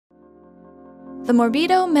The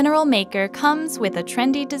Morbido Mineral Maker comes with a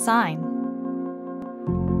trendy design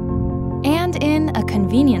and in a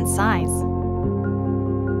convenient size.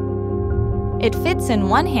 It fits in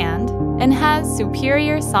one hand and has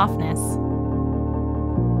superior softness,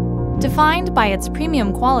 defined by its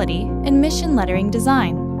premium quality and mission lettering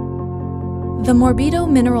design. The Morbido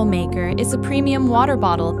Mineral Maker is a premium water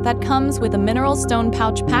bottle that comes with a mineral stone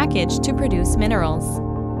pouch package to produce minerals.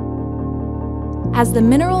 As the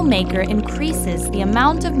Mineral Maker increases the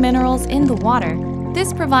amount of minerals in the water,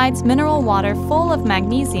 this provides mineral water full of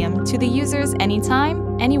magnesium to the users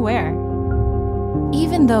anytime, anywhere.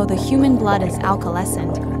 Even though the human blood is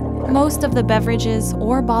alkalescent, most of the beverages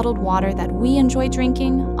or bottled water that we enjoy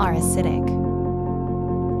drinking are acidic.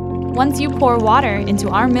 Once you pour water into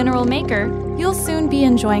our Mineral Maker, you'll soon be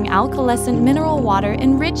enjoying alkalescent mineral water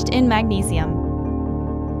enriched in magnesium.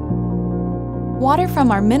 Water from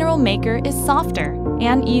our Mineral Maker is softer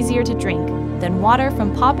and easier to drink than water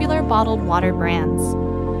from popular bottled water brands.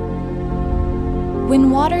 When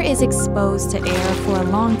water is exposed to air for a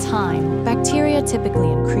long time, bacteria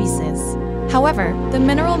typically increases. However, the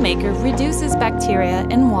Mineral Maker reduces bacteria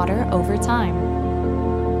in water over time.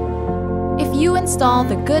 If you install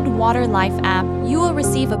the Good Water Life app, you will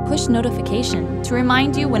receive a push notification to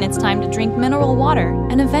remind you when it's time to drink mineral water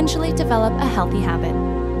and eventually develop a healthy habit.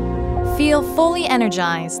 Feel fully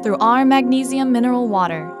energized through our magnesium mineral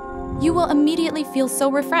water. You will immediately feel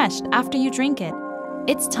so refreshed after you drink it.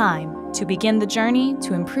 It's time to begin the journey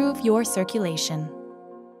to improve your circulation.